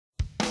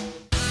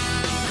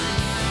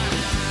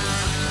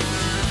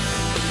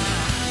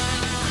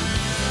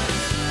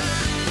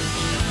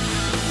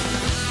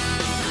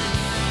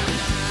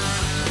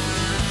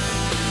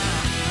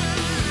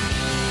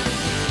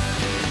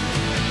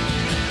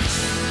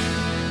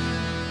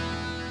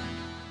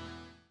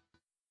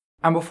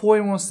And before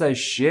anyone says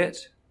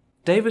shit,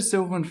 David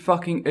Silverman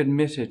fucking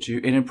admitted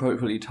to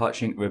inappropriately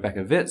touching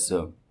Rebecca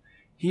Vitzum.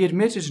 He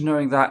admitted to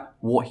knowing that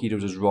what he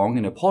did was wrong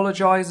and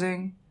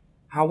apologising.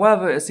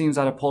 However, it seems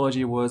that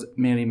apology was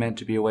merely meant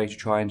to be a way to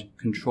try and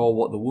control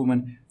what the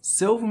woman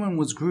Silverman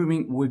was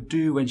grooming would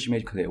do when she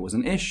made clear it was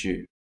an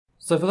issue.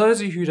 So for those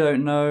of you who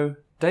don't know,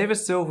 David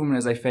Silverman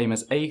is a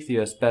famous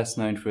atheist best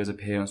known for his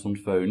appearance on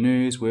Faux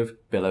News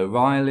with Bill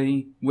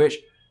O'Reilly, which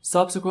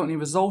subsequently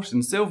resulted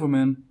in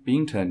Silverman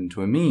being turned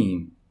into a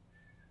meme.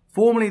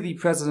 Formerly the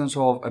president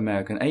of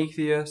American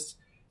Atheists,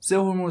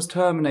 Silverman was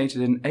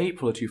terminated in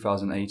April of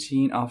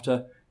 2018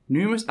 after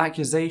numerous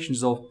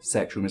accusations of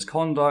sexual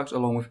misconduct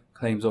along with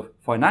claims of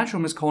financial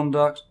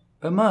misconduct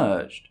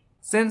emerged.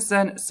 Since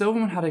then,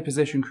 Silverman had a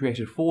position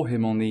created for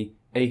him on the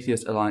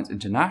Atheist Alliance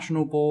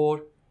International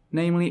board,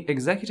 namely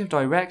Executive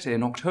Director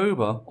in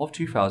October of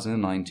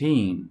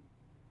 2019.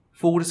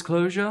 Full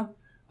disclosure,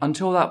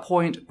 until that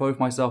point, both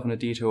myself and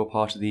Aditya were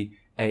part of the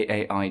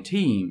AAI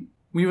team.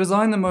 We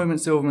resigned the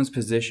moment Silverman's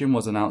position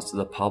was announced to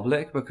the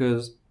public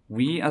because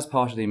we, as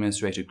part of the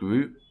administrative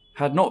group,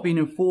 had not been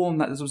informed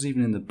that this was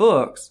even in the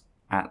books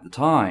at the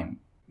time.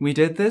 We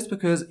did this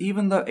because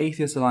even though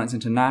Atheist Alliance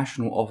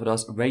International offered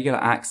us regular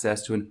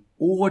access to an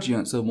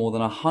audience of more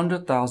than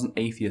 100,000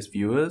 atheist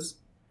viewers,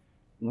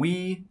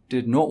 we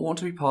did not want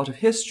to be part of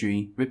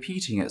history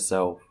repeating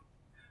itself.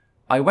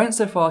 I went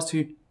so far as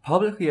to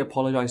publicly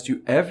apologise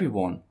to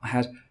everyone I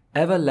had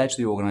ever led to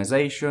the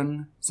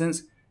organisation,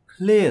 since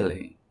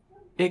clearly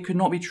it could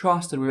not be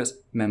trusted with its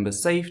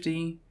members'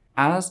 safety,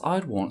 as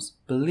I'd once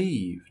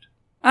believed.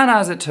 And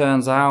as it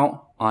turns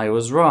out, I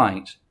was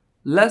right.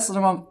 Less than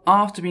a month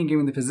after being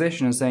given the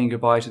position and saying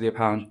goodbye to the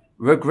apparent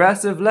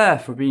regressive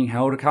left for being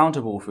held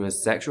accountable for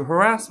his sexual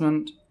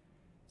harassment,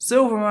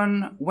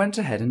 Silverman went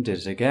ahead and did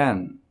it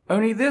again.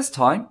 Only this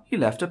time, he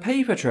left a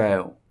paper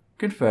trail,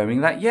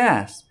 confirming that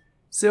yes,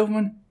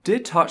 Silverman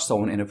did touch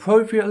someone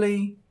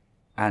inappropriately,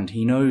 and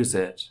he knows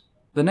it.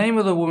 The name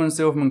of the woman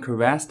Silverman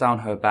caressed down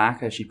her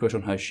back as she put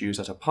on her shoes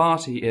at a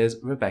party is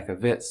Rebecca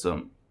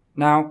Vitzum.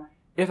 Now,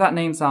 if that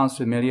name sounds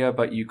familiar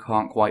but you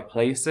can't quite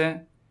place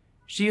it,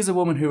 she is a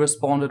woman who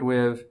responded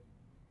with,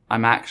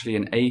 "I'm actually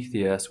an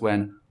atheist,"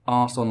 when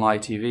asked on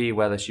live TV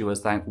whether she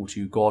was thankful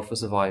to God for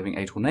surviving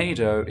a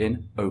tornado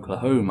in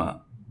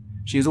Oklahoma.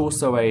 She is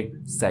also a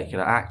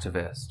secular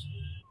activist.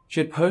 She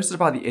had posted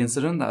about the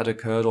incident that had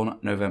occurred on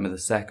November the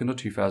 2nd of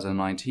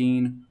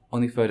 2019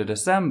 on the 3rd of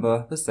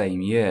December the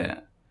same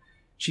year.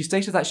 She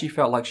stated that she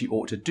felt like she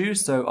ought to do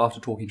so after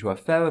talking to her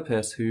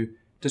therapist, who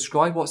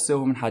described what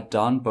Silverman had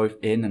done both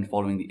in and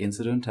following the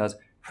incident as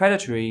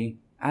predatory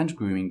and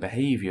grooming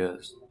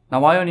behaviours.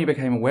 Now, I only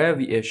became aware of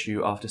the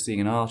issue after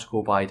seeing an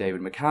article by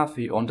David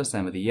McAfee on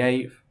December the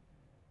 8th,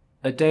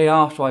 a day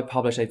after I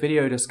published a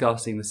video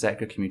discussing the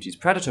secular community's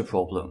predator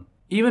problem,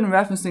 even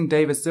referencing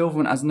David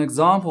Silverman as an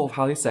example of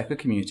how the secular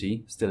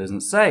community still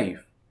isn't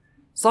safe.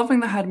 Something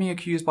that had me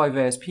accused by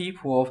various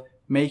people of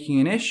making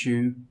an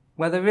issue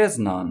where there is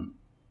none.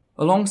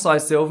 Alongside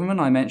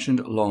Silverman, I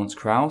mentioned Lawrence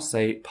Krauss,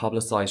 a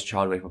publicised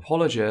child rape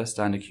apologist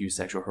and accused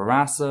sexual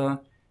harasser,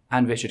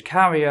 and Richard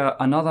Carrier,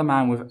 another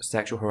man with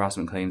sexual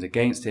harassment claims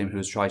against him who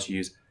has tried to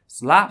use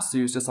slap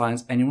suits to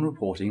silence anyone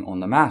reporting on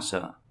the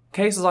matter.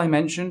 Cases I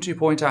mentioned to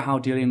point out how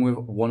dealing with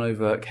one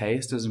overt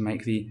case doesn't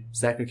make the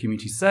secular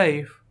community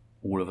safe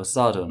all of a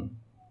sudden.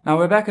 Now,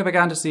 Rebecca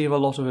began to receive a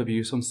lot of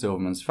abuse from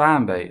Silverman's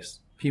fan base,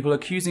 people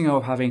accusing her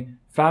of having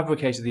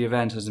fabricated the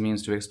event as a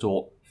means to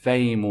extort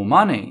fame or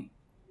money.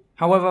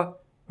 However,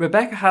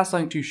 Rebecca has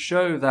something to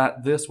show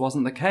that this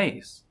wasn't the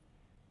case.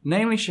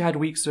 Namely, she had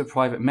weeks of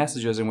private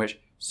messages in which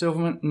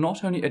Silverman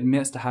not only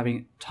admits to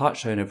having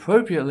touched her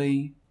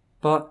inappropriately,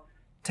 but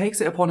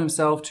takes it upon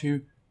himself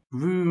to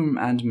groom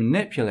and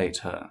manipulate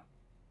her.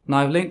 Now,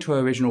 I've linked to her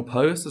original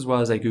post as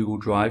well as a Google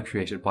Drive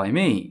created by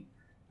me.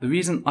 The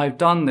reason I've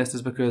done this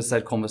is because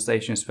said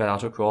conversation is spread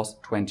out across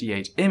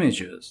 28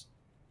 images.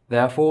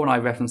 Therefore, when I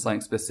reference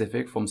something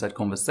specific from said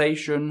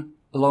conversation,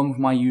 along with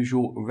my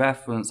usual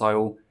reference, I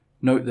will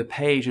note the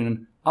page in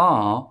an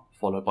R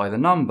followed by the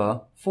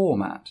number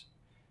format.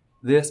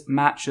 This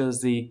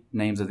matches the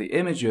names of the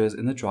images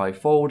in the Drive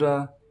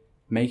folder,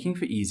 making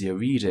for easier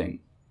reading.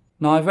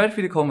 Now, I've read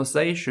through the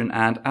conversation,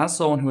 and as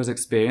someone who has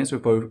experience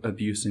with both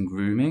abuse and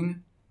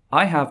grooming,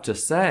 I have to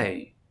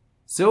say,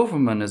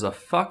 Silverman is a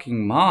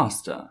fucking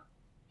master.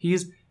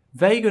 He's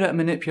very good at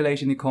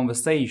manipulating the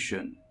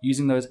conversation,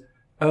 using those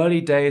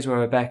early days where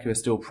Rebecca is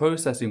still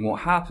processing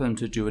what happened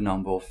to do a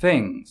number of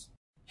things.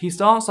 He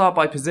starts out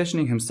by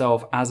positioning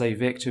himself as a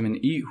victim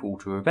and equal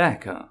to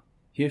Rebecca.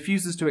 He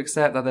refuses to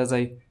accept that there's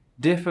a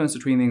difference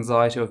between the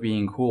anxiety of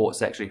being caught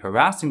sexually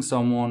harassing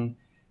someone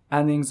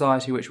and the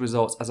anxiety which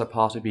results as a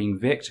part of being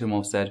victim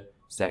of said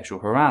sexual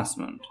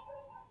harassment.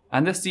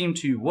 And this seemed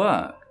to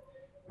work.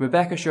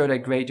 Rebecca showed a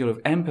great deal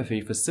of empathy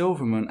for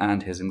Silverman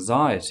and his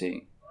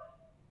anxiety.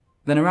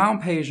 Then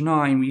around page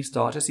 9 we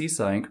start to see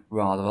something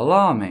rather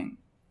alarming.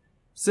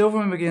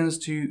 Silverman begins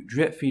to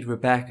drip feed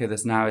Rebecca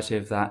this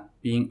narrative that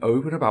being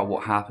open about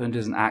what happened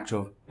is an act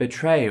of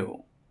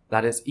betrayal,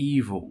 that it's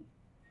evil.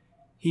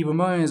 He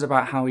bemoans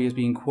about how he has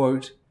been,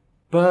 quote,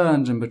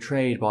 burned and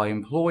betrayed by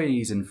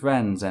employees and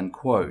friends, end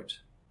quote.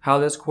 How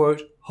this,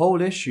 quote,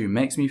 whole issue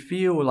makes me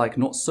feel like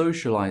not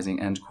socializing,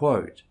 end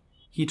quote.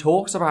 He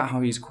talks about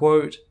how he's,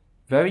 quote,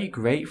 very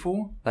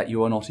grateful that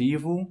you are not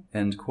evil,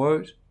 end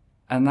quote,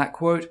 and that,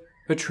 quote,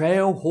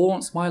 betrayal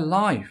haunts my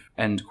life,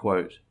 end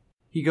quote.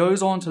 He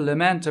goes on to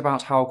lament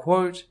about how,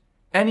 quote,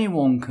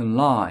 anyone can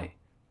lie.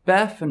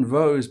 Beth and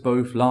Rose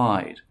both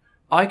lied.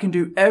 I can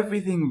do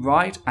everything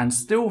right and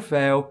still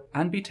fail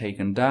and be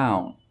taken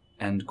down,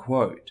 end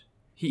quote.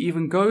 He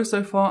even goes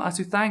so far as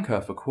to thank her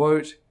for,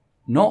 quote,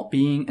 not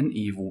being an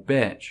evil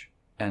bitch,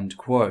 end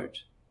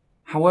quote.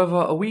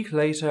 However, a week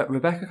later,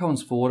 Rebecca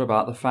comes forward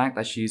about the fact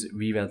that she's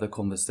reread the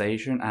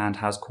conversation and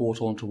has caught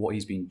on to what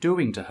he's been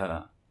doing to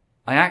her.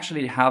 I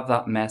actually have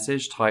that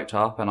message typed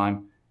up and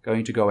I'm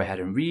going to go ahead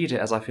and read it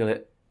as I feel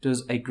it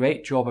does a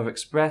great job of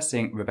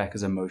expressing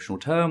Rebecca's emotional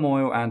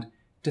turmoil and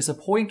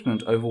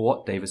disappointment over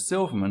what David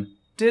Silverman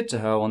did to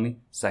her on the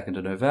 2nd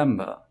of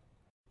November.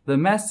 The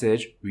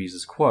message reads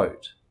as,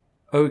 quote,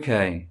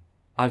 okay,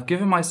 I've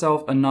given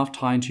myself enough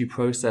time to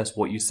process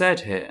what you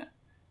said here.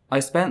 I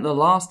spent the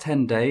last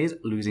 10 days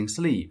losing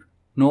sleep,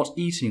 not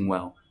eating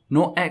well,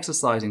 not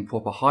exercising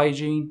proper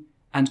hygiene,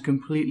 and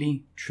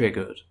completely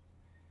triggered.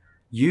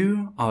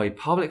 You are a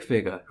public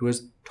figure who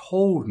has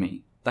told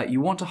me that you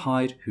want to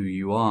hide who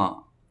you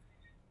are.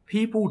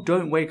 People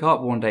don't wake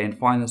up one day and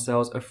find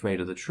themselves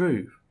afraid of the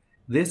truth.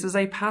 This is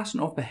a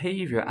pattern of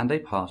behavior and a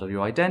part of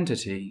your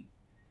identity.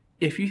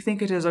 If you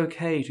think it is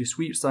okay to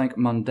sweep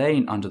something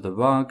mundane under the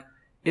rug,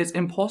 it's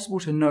impossible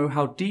to know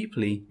how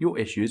deeply your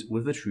issues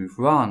with the truth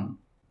run.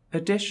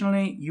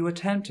 Additionally, you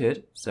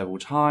attempted, several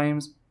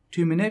times,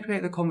 to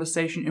manipulate the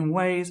conversation in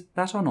ways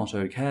that are not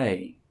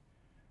okay.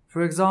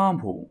 For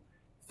example,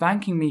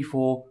 thanking me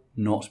for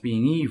not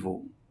being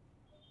evil.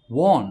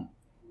 1.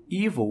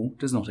 Evil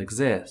does not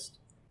exist.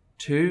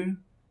 2.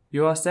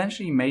 You are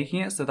essentially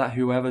making it so that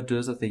whoever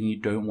does the thing you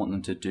don't want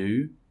them to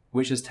do,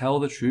 which is tell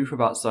the truth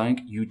about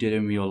something you did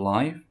in real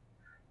life,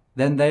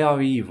 then they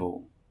are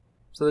evil.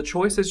 So the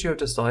choices you have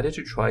decided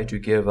to try to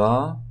give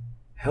are,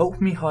 help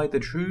me hide the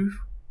truth,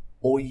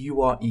 or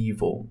you are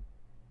evil.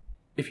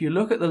 If you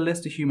look at the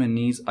list of human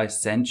needs I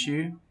sent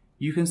you,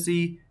 you can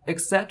see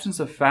acceptance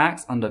of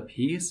facts under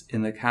peace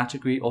in the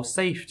category of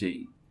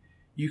safety.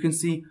 You can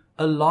see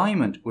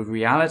alignment with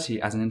reality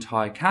as an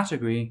entire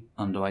category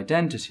under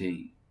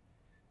identity.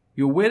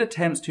 Your weird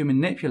attempts to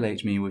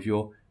manipulate me with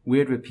your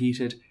weird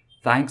repeated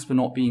thanks for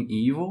not being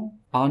evil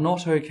are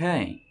not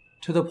okay,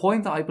 to the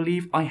point that I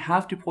believe I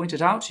have to point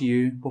it out to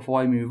you before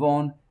I move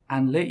on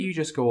and let you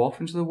just go off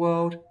into the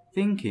world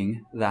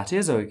thinking that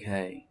is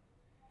okay.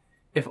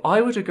 If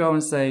I were to go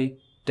and say,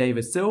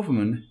 David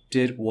Silverman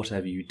did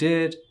whatever you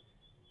did,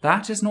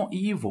 that is not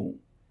evil.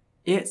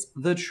 It's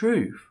the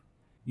truth.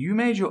 You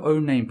made your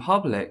own name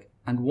public,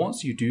 and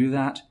once you do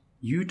that,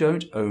 you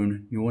don't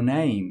own your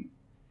name.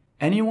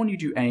 Anyone you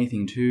do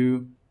anything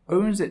to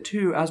owns it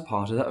too as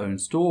part of their own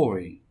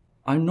story.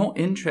 I'm not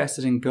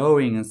interested in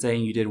going and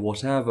saying you did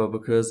whatever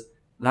because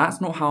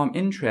that's not how I'm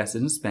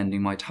interested in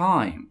spending my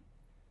time.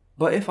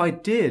 But if I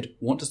did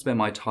want to spend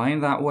my time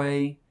that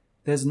way,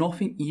 there's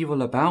nothing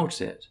evil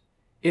about it.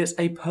 It's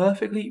a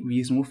perfectly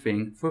reasonable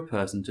thing for a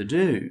person to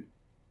do.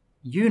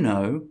 You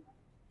know,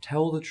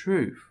 tell the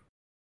truth.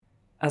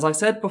 As I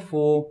said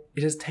before,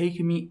 it has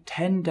taken me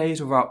 10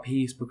 days without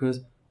peace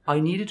because I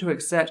needed to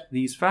accept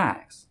these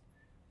facts.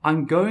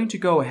 I'm going to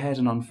go ahead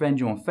and unfriend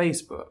you on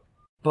Facebook,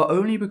 but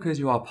only because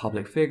you are a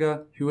public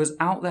figure who is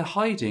out there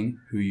hiding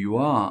who you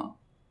are.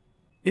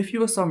 If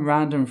you were some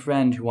random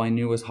friend who I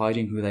knew was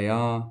hiding who they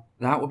are,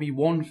 that would be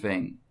one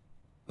thing.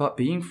 But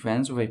being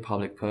friends with a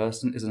public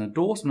person is an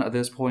endorsement at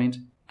this point,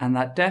 and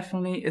that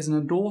definitely is an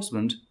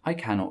endorsement I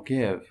cannot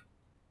give.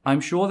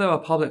 I'm sure there are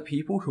public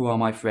people who are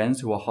my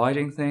friends who are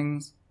hiding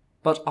things,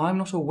 but I'm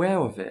not aware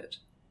of it.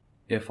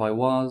 If I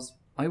was,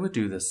 I would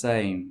do the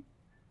same.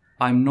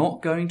 I'm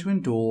not going to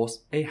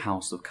endorse a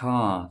house of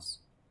cards.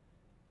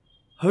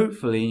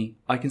 Hopefully,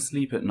 I can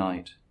sleep at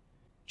night.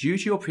 Due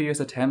to your previous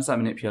attempts at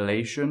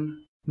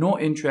manipulation,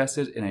 not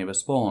interested in a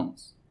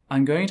response.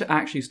 I'm going to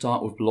actually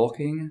start with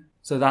blocking,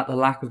 so that the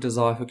lack of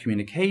desire for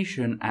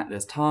communication at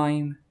this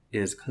time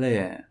is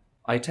clear.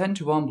 I tend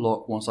to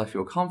unblock once I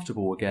feel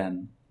comfortable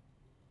again.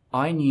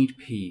 I need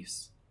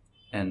peace.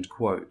 End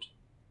quote.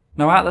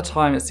 Now at the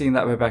time it seemed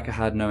that Rebecca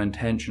had no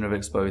intention of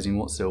exposing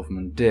what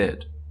Silverman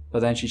did, but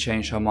then she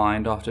changed her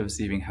mind after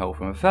receiving help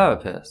from a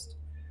therapist.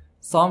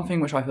 Something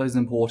which I feel is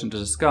important to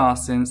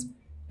discuss since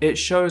it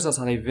shows us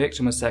that a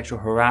victim of sexual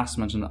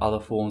harassment and other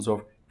forms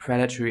of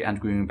predatory and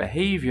grooming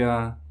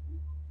behaviour,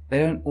 they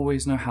don't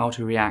always know how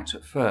to react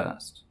at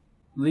first.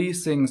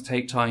 These things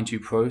take time to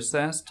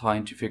process,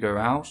 time to figure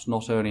out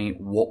not only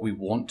what we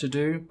want to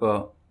do,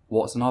 but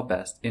what's in our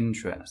best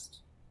interest.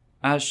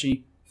 As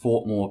she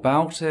thought more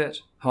about it,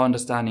 her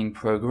understanding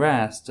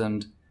progressed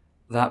and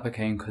that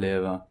became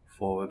clearer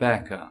for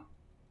Rebecca.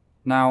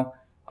 Now,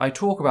 I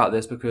talk about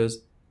this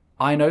because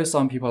I know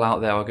some people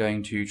out there are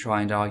going to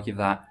try and argue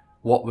that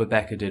what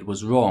Rebecca did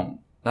was wrong,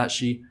 that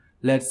she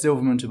led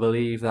Silverman to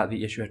believe that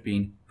the issue had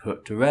been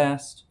put to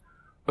rest,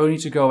 only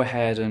to go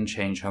ahead and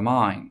change her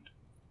mind.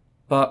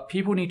 But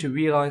people need to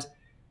realize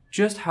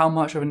just how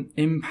much of an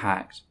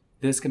impact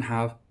this can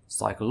have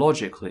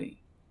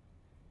psychologically.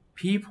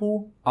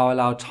 People are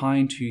allowed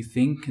time to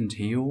think and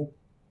heal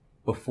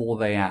before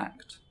they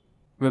act.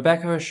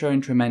 Rebecca has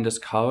shown tremendous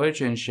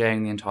courage in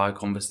sharing the entire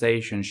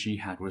conversation she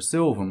had with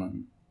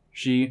Silverman.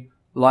 She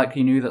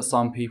likely knew that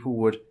some people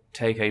would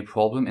take a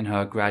problem in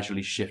her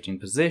gradually shifting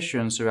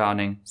position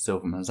surrounding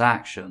Silverman's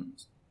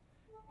actions.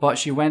 But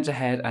she went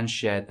ahead and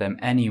shared them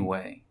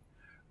anyway,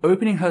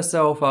 opening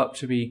herself up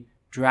to be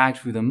dragged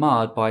through the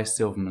mud by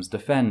Silverman's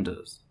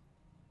defenders.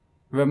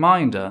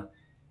 Reminder,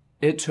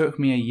 it took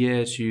me a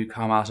year to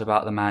come out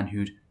about the man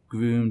who'd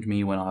groomed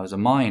me when I was a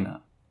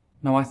minor.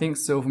 Now, I think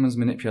Silverman's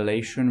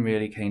manipulation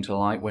really came to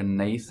light when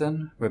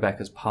Nathan,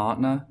 Rebecca's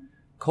partner,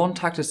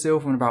 contacted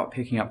Silverman about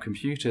picking up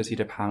computers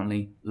he'd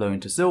apparently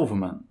loaned to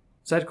Silverman.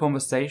 Said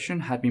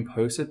conversation had been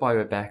posted by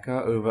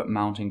Rebecca over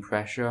mounting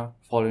pressure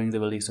following the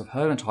release of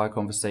her entire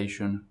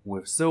conversation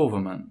with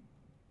Silverman.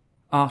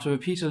 After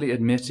repeatedly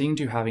admitting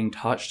to having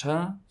touched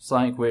her,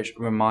 something which,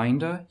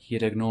 reminder, he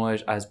had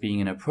acknowledged as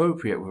being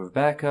inappropriate with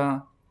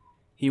Rebecca,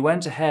 he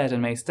went ahead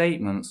and made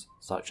statements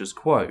such as,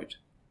 quote,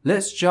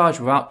 "Let's judge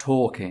without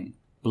talking,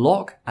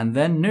 block and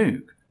then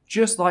nuke,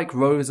 just like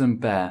Rose and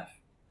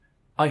Beth.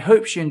 I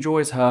hope she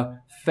enjoys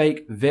her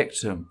fake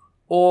victim,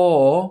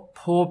 or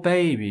poor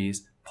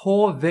babies,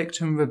 poor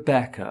victim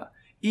Rebecca,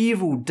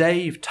 evil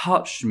Dave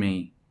touched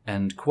me,"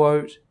 end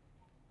quote.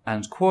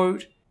 And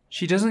quote,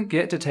 "She doesn't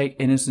get to take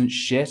innocent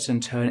shit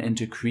and turn it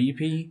into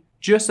creepy,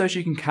 just so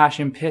she can cash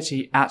in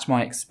pity at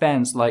my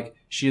expense like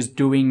she is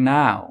doing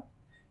now.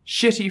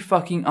 Shitty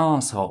fucking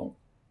asshole.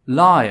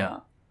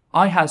 Liar.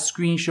 I had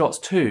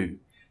screenshots too.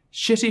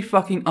 Shitty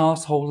fucking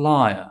asshole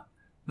liar.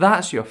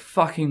 That's your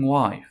fucking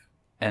wife."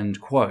 End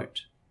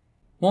quote.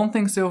 One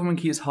thing Silverman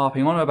keeps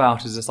harping on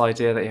about is this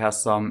idea that he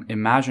has some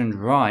imagined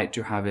right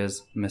to have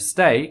his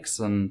mistakes,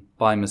 and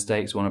by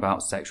mistakes one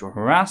about sexual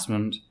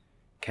harassment,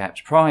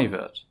 kept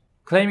private,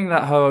 claiming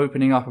that her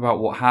opening up about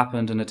what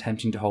happened and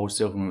attempting to hold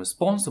Silverman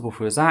responsible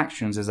for his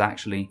actions is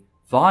actually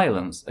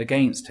violence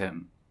against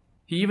him.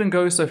 He even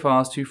goes so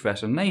far as to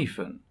threaten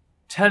Nathan,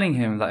 telling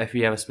him that if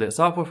he ever splits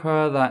up with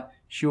her, that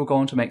she will go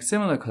on to make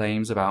similar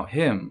claims about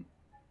him,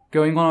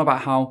 going on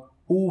about how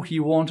all he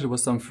wanted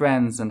was some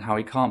friends and how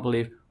he can't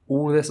believe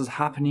all this is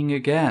happening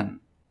again.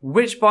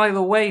 Which, by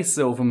the way,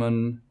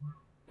 Silverman,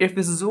 if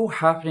this is all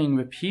happening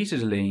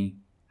repeatedly,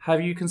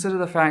 have you considered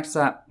the fact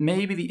that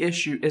maybe the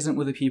issue isn't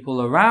with the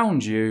people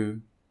around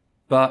you,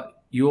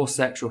 but your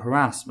sexual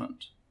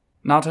harassment?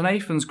 Now, to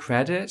Nathan's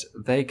credit,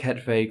 they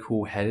kept very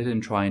cool-headed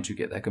in trying to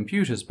get their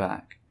computers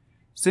back,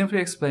 simply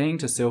explaining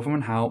to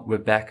Silverman how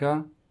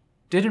Rebecca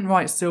didn't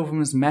write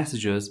Silverman's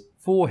messages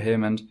for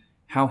him and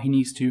how he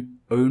needs to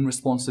own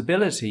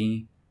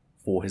responsibility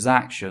for his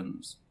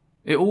actions.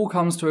 It all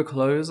comes to a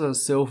close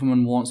as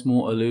Silverman once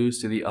more alludes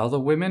to the other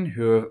women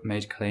who have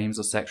made claims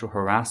of sexual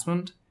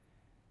harassment,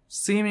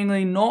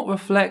 seemingly not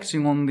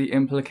reflecting on the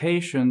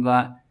implication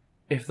that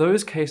if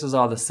those cases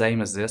are the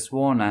same as this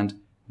one and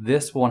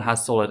this one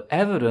has solid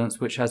evidence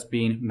which has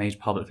been made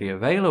publicly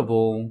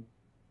available,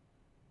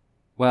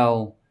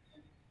 well,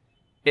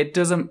 it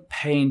doesn't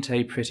paint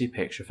a pretty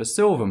picture for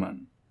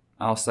Silverman,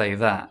 I'll say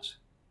that.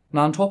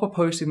 Now, on top of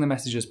posting the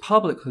messages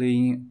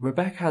publicly,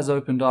 Rebecca has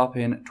opened up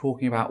in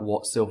talking about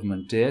what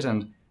Silverman did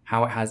and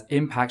how it has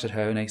impacted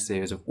her in a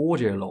series of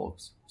audio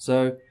logs.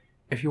 So,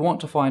 if you want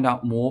to find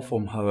out more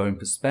from her own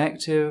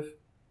perspective,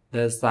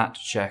 there's that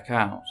to check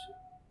out.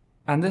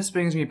 And this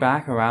brings me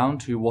back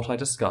around to what I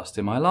discussed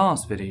in my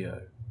last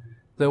video.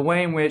 The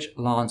way in which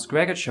Lance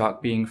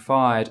Gregorchuk being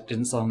fired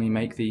didn't suddenly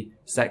make the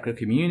secular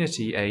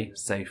community a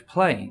safe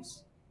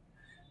place.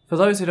 For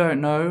those who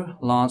don't know,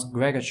 Lance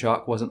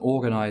Gregorchuk was an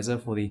organizer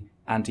for the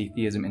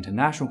Anti-Theism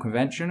International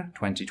Convention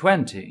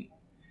 2020.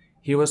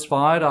 He was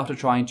fired after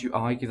trying to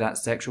argue that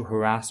sexual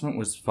harassment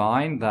was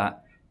fine,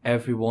 that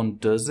everyone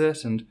does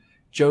it, and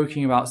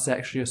joking about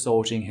sexually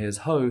assaulting his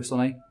host on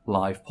a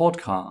live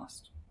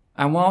podcast.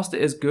 And whilst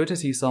it is good to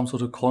see some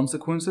sort of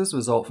consequences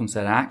result from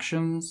said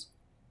actions,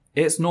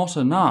 it's not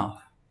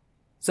enough.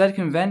 Said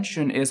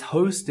convention is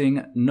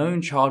hosting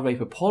known child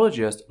rape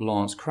apologist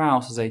Lawrence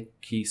Krauss as a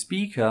key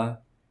speaker,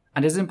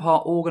 and is in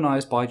part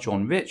organised by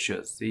John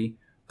Richards, the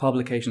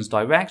publication's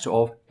director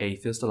of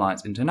Atheist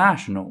Alliance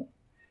International,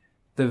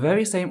 the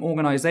very same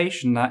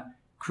organisation that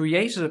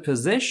created a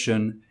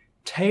position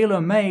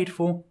tailor-made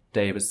for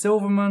David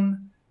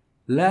Silverman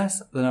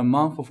less than a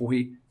month before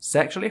he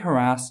sexually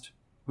harassed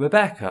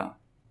Rebecca.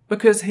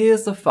 Because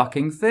here's the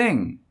fucking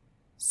thing.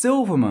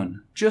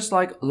 Silverman, just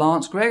like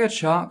Lance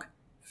Gregorchuk,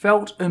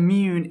 felt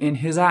immune in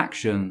his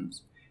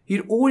actions.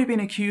 He'd already been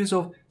accused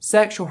of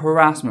sexual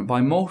harassment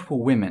by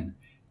multiple women.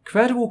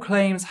 Credible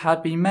claims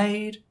had been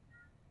made,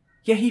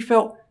 yet he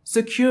felt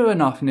secure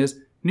enough in his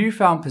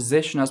newfound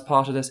position as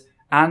part of this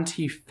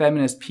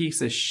anti-feminist piece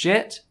of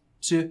shit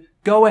to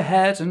go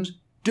ahead and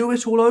do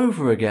it all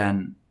over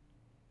again.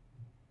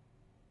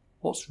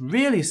 What's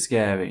really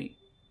scary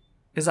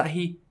is that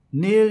he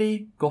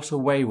nearly got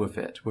away with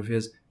it with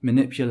his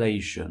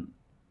manipulation.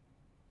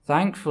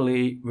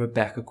 Thankfully,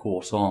 Rebecca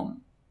caught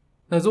on.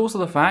 There's also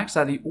the fact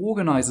that the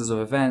organisers of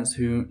events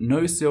who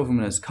know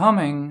Silverman is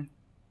coming,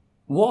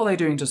 what are they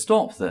doing to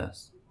stop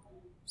this?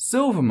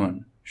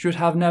 Silverman should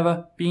have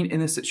never been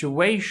in a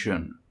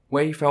situation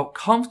where he felt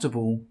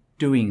comfortable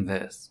doing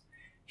this.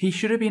 He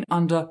should have been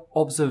under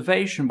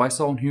observation by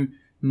someone who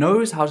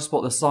knows how to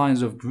spot the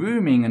signs of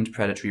grooming and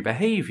predatory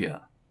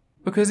behaviour.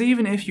 Because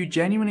even if you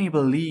genuinely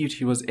believed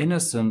he was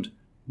innocent,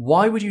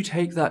 why would you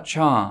take that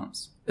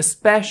chance,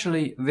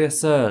 especially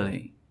this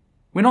early?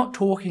 We're not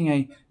talking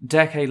a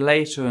decade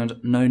later and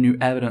no new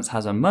evidence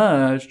has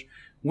emerged,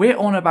 we're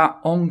on about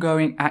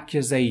ongoing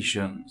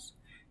accusations.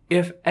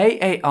 If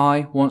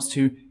AAI wants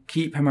to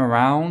keep him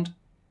around,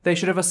 they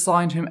should have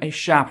assigned him a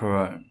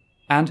chaperone.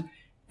 And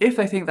if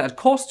they think that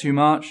costs too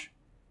much,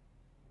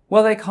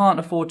 well, they can't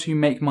afford to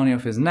make money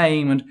off his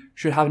name and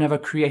should have never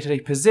created a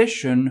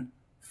position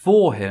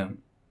for him.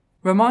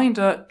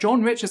 Reminder,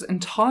 John Richard's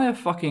entire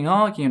fucking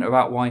argument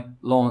about why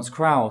Lawrence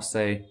Krauss,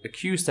 a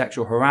accused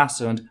sexual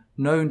harasser and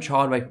known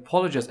child rape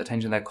apologist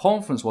attending their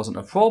conference, wasn't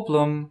a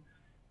problem,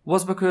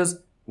 was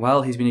because,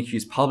 well, he's been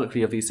accused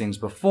publicly of these things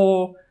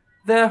before,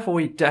 therefore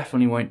he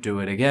definitely won't do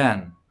it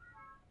again.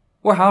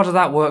 Well, how did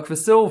that work for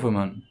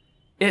Silverman?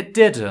 It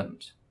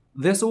didn't.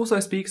 This also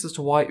speaks as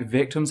to why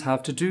victims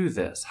have to do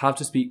this, have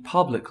to speak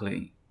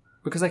publicly,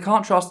 because they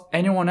can't trust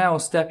anyone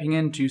else stepping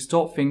in to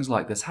stop things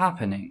like this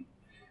happening.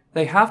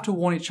 They have to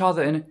warn each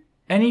other in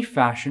any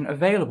fashion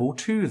available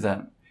to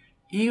them,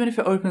 even if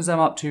it opens them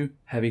up to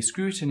heavy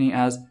scrutiny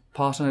as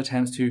part of an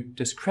attempt to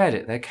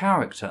discredit their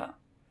character.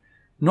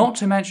 Not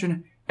to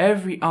mention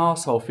every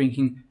arsehole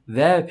thinking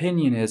their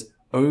opinion is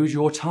owed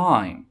your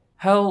time.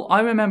 Hell,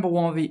 I remember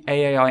one of the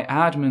AAI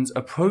admins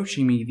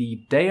approaching me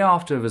the day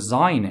after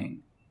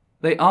resigning.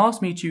 They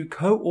asked me to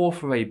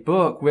co-author a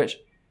book which,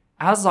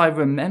 as I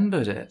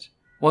remembered it,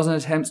 was an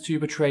attempt to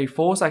portray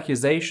false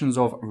accusations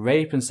of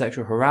rape and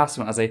sexual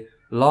harassment as a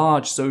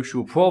large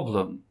social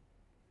problem.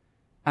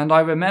 And I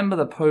remember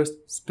the post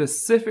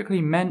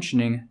specifically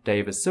mentioning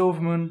David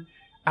Silverman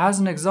as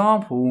an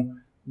example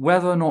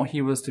whether or not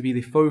he was to be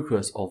the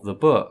focus of the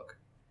book.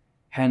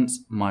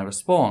 Hence my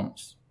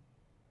response.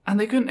 And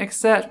they couldn't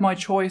accept my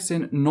choice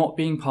in not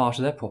being part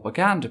of their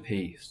propaganda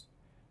piece.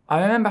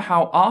 I remember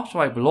how after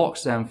I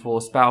blocked them for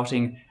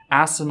spouting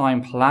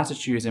asinine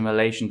platitudes in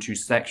relation to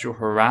sexual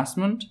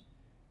harassment,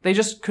 they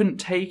just couldn't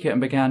take it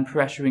and began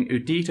pressuring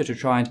Udita to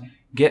try and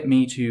get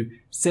me to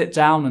sit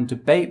down and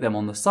debate them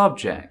on the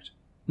subject,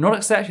 not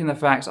accepting the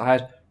fact I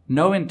had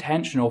no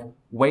intention of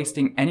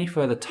wasting any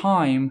further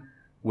time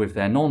with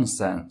their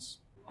nonsense.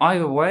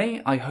 Either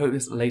way, I hope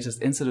this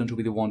latest incident will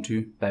be the one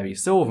to bury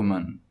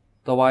Silverman,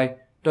 though I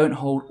don't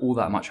hold all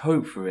that much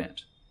hope for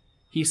it.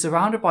 He's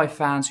surrounded by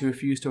fans who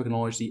refuse to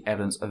acknowledge the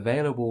evidence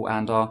available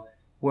and are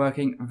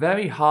working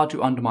very hard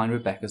to undermine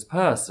Rebecca's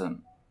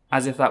person,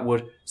 as if that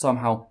would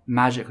somehow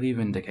magically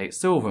vindicate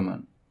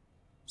Silverman.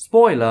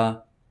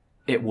 Spoiler,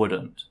 it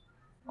wouldn't.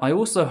 I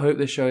also hope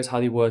this shows how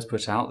the words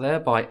put out there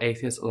by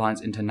Atheist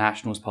Alliance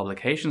International's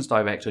publications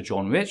director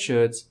John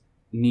Richards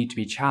need to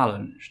be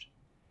challenged.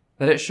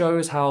 That it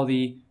shows how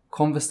the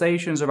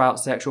conversations about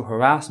sexual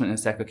harassment in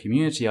the secular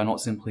community are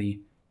not simply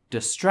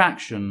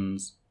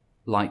distractions,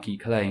 like he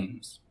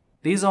claims.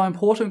 These are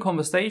important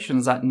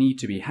conversations that need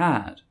to be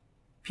had.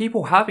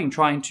 People have been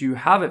trying to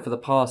have it for the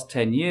past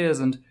 10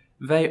 years, and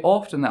very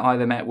often they're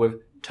either met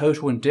with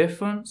total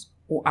indifference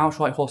or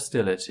outright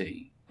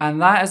hostility. And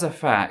that is a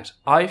fact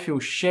I feel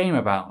shame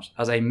about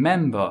as a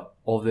member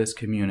of this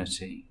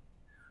community.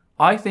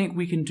 I think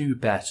we can do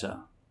better.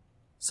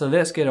 So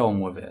let's get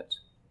on with it.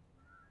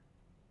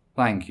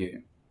 Thank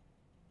you.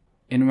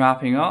 In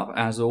wrapping up,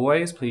 as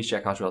always, please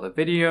check out our other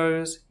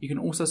videos. You can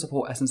also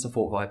support Essence of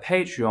Thought via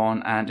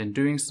Patreon, and in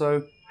doing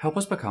so, help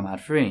us become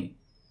ad-free.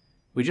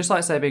 We'd just like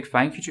to say a big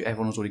thank you to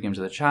everyone who's already given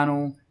to the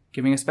channel,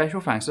 giving a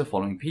special thanks to the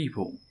following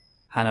people: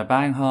 Hannah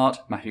Banghart,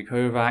 Matthew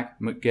Kovac,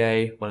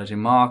 McGay, Wellington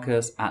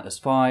Marcus,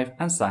 Atlas5,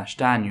 and Sash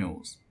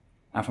Daniels.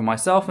 And for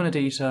myself and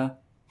Adita,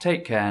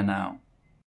 take care now.